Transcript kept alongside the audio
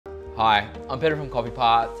Hi, I'm Peter from Coffee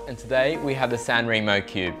Parts, and today we have the Sanremo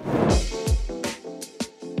Cube.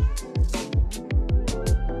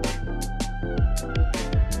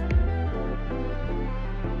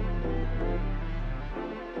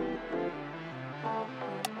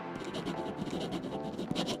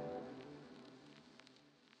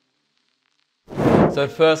 So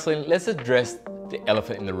firstly, let's address the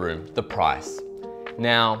elephant in the room, the price.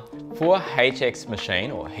 Now, for a HX machine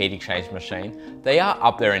or heat exchange machine, they are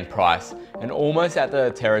up there in price and almost at the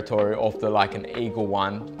territory of the like an Eagle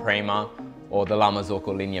One Prima or the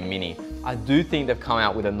Lamazorco Linea Mini. I do think they've come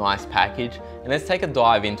out with a nice package, and let's take a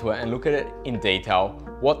dive into it and look at it in detail,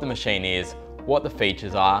 what the machine is, what the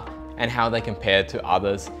features are, and how they compare to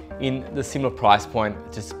others in the similar price point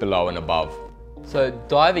just below and above. So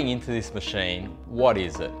diving into this machine, what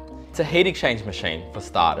is it? It's a heat exchange machine for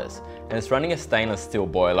starters, and it's running a stainless steel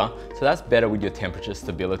boiler, so that's better with your temperature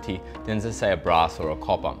stability than to say a brass or a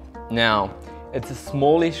copper. Now, it's a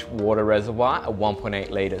smallish water reservoir at 1.8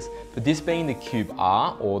 litres, but this being the Cube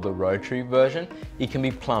R or the rotary version, it can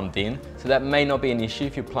be plumbed in, so that may not be an issue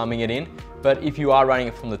if you're plumbing it in, but if you are running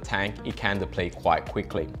it from the tank, it can deplete quite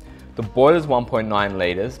quickly. The boiler is 1.9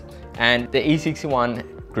 litres, and the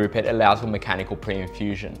E61 group head allows for mechanical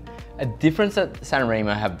pre-infusion. A difference that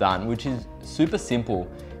Sanremo have done, which is super simple,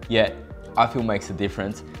 yet I feel makes a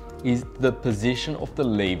difference, is the position of the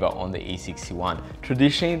lever on the E61.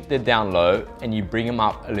 Traditionally, they're down low and you bring them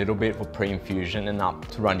up a little bit for pre-infusion and up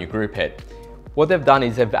to run your group head. What they've done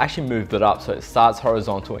is they've actually moved it up so it starts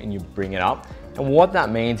horizontal and you bring it up. And what that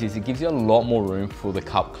means is it gives you a lot more room for the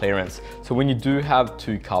cup clearance. So when you do have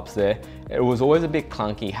two cups there, it was always a bit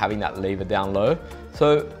clunky having that lever down low.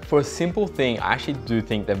 So for a simple thing, I actually do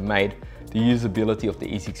think they've made the usability of the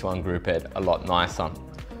E61 group head a lot nicer.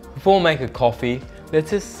 Before we make a coffee,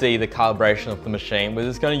 let's just see the calibration of the machine. We're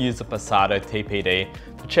just going to use the Passado TPD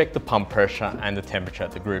to check the pump pressure and the temperature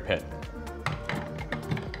at the group head.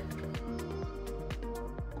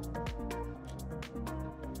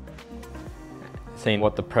 Seeing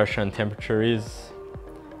what the pressure and temperature is,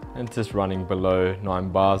 and it's just running below 9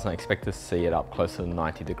 bars, and I expect to see it up closer to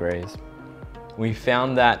 90 degrees. We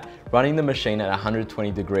found that running the machine at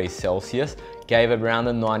 120 degrees Celsius gave around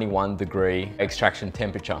a 91 degree extraction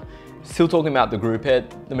temperature. Still talking about the group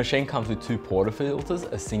head, the machine comes with two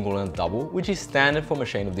portafilters, a single and a double, which is standard for a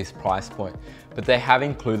machine of this price point, but they have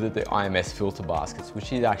included the IMS filter baskets,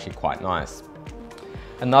 which is actually quite nice.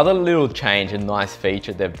 Another little change and nice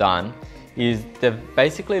feature they've done is they've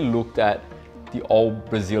basically looked at the old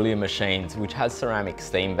Brazilian machines which has ceramic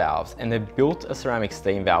steam valves, and they've built a ceramic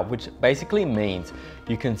steam valve, which basically means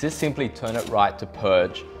you can just simply turn it right to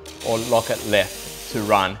purge or lock it left to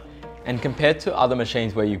run. And compared to other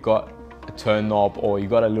machines where you've got a turn knob or you've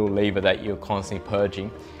got a little lever that you're constantly purging,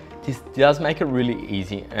 this does make it really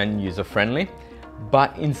easy and user friendly.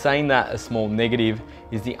 But in saying that, a small negative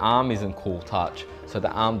is the arm isn't cool touch, so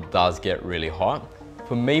the arm does get really hot.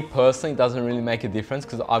 For me personally, it doesn't really make a difference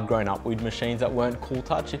because I've grown up with machines that weren't cool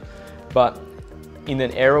touch, but in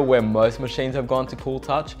an era where most machines have gone to cool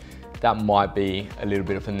touch, that might be a little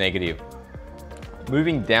bit of a negative.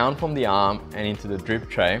 Moving down from the arm and into the drip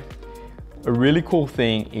tray, a really cool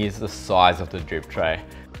thing is the size of the drip tray.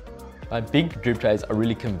 Big drip trays are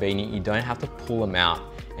really convenient. You don't have to pull them out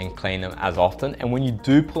and clean them as often, and when you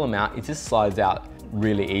do pull them out, it just slides out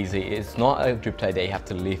really easy. It's not a drip tray that you have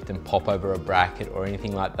to lift and pop over a bracket or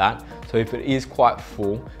anything like that. So if it is quite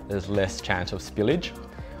full, there's less chance of spillage.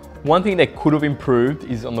 One thing they could have improved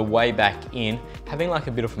is on the way back in, having like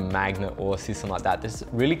a bit of a magnet or a system like that. This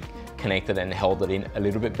really connected and held it in a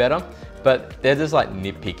little bit better, but they're just like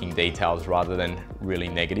nitpicking details rather than really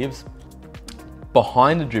negatives.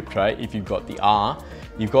 Behind the drip tray, if you've got the R,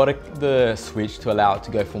 you've got the switch to allow it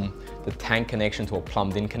to go from the tank connection to a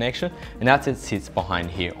plumbed in connection, and that's it sits behind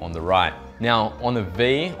here on the right. Now on the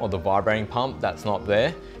V or the vibrating pump, that's not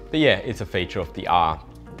there, but yeah, it's a feature of the R.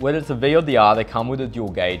 Whether it's the V or the R, they come with the dual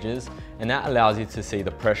gauges, and that allows you to see the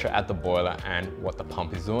pressure at the boiler and what the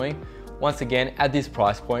pump is doing. Once again, at this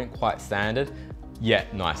price point, quite standard,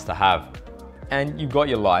 yet nice to have. And you've got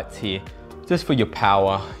your lights here, just for your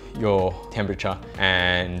power, your temperature,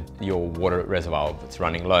 and your water reservoir if it's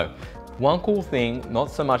running low. One cool thing,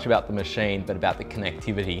 not so much about the machine, but about the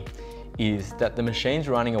connectivity, is that the machine's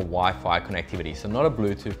running a Wi-Fi connectivity. So not a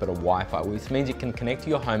Bluetooth, but a Wi-Fi, which means you can connect to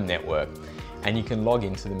your home network and you can log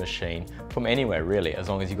into the machine from anywhere really, as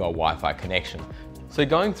long as you've got a Wi-Fi connection. So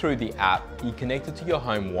going through the app, you connect it to your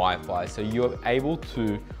home Wi-Fi, so you're able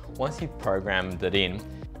to, once you've programmed it in,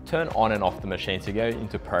 turn on and off the machine. So go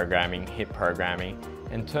into programming, hit programming,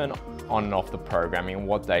 and turn on and off the programming,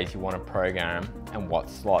 what days you want to program and what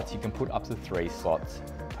slots. You can put up to 3 slots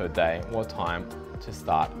per day, what time to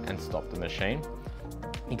start and stop the machine.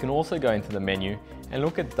 You can also go into the menu and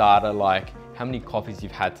look at data like how many coffees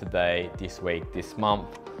you've had today, this week, this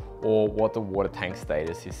month, or what the water tank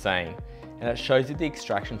status is saying. And it shows you the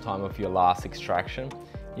extraction time of your last extraction.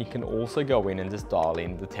 You can also go in and just dial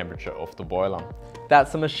in the temperature of the boiler.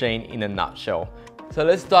 That's the machine in a nutshell. So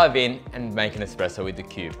let's dive in and make an espresso with the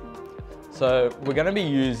Cube. So we're going to be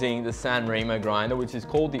using the Sanremo grinder, which is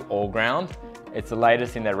called the All Ground. It's the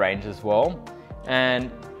latest in their range as well. And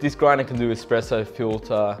this grinder can do espresso,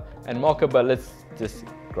 filter, and mocha, but let's just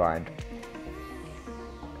grind.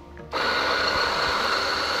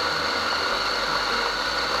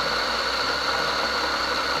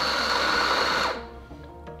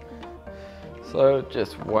 So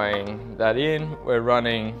just weighing that in, we're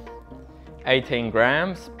running 18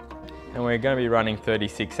 grams and we're going to be running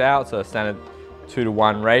 36 out, so a standard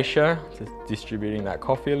 2:1 ratio, just distributing that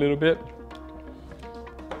coffee a little bit.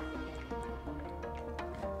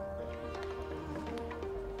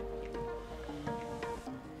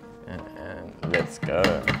 And let's go.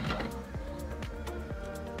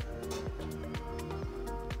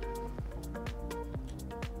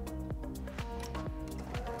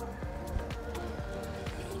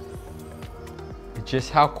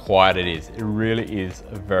 Just how quiet it is. It really is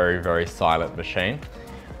a very, very silent machine.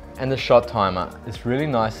 And the shot timer, it's really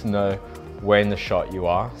nice to know where in the shot you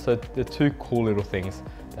are. So the two cool little things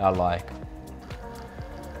that I like.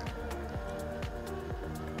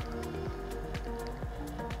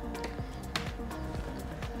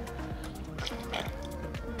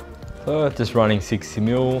 So just running 60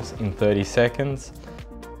 mils in 30 seconds.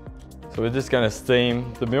 So we're just going to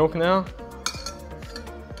steam the milk now.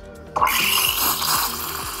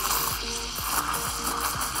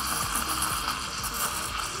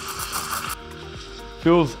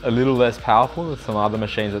 Feels a little less powerful than some other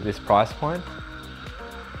machines at this price point,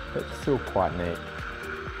 but still quite neat.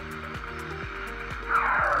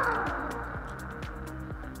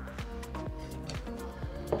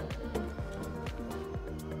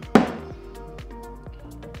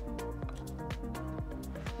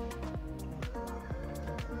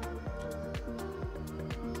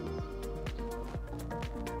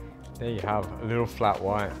 There you have a little flat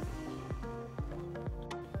white.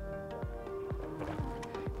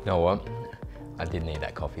 You know what? I did need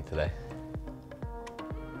that coffee today.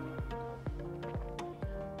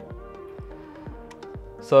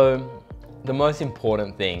 So the most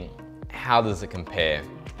important thing, how does it compare?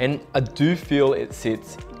 And I do feel it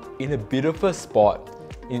sits in a bit of a spot,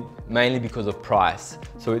 mainly because of price.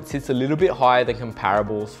 So it sits a little bit higher than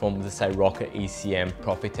comparables from, let's say, Rocket, ECM,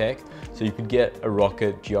 Profitec. So you could get a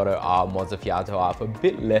Rocket, Giotto R, Mozzafiato R for a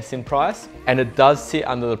bit less in price. And it does sit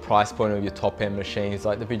under the price point of your top end machines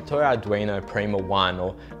like the Vittorio Arduino Prima 1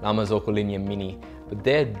 or La Marzocco Linea Mini, but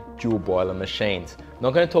they're dual boiler machines. I'm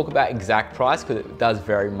not going to talk about exact price because it does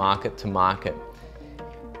vary market to market.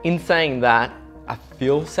 In saying that, I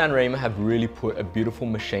feel Sanremo have really put a beautiful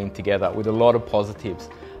machine together with a lot of positives.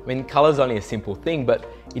 I mean, color's only a simple thing,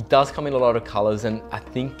 but it does come in a lot of colors and I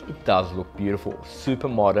think it does look beautiful, super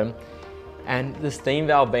modern. And the steam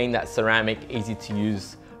valve being that ceramic, easy to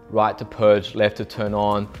use, right to purge, left to turn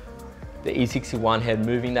on, the E61 head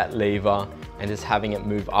moving that lever and just having it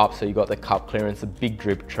move up so you got the cup clearance, the big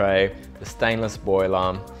drip tray, the stainless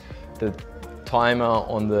boiler, the timer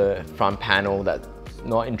on the front panel that's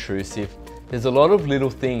not intrusive. There's a lot of little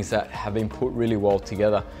things that have been put really well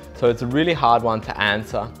together. So it's a really hard one to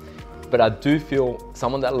answer, but I do feel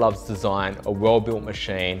someone that loves design, a well-built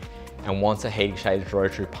machine, and wants a heat exchanger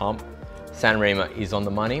rotary pump, Sanremo is on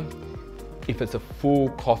the money. If it's a full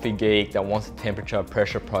coffee geek that wants a temperature,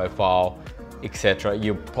 pressure profile, etc.,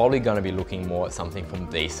 you're probably going to be looking more at something from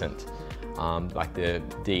Decent, like the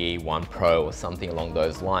DE1 Pro or something along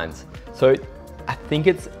those lines. So I think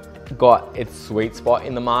it's got its sweet spot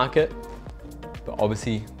in the market, but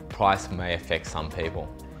obviously price may affect some people.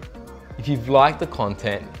 If you've liked the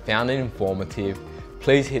content, found it informative,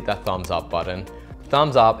 please hit that thumbs up button.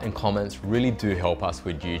 Thumbs up and comments really do help us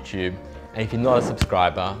with YouTube. And if you're not a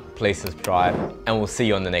subscriber, please subscribe and we'll see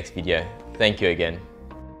you on the next video. Thank you again.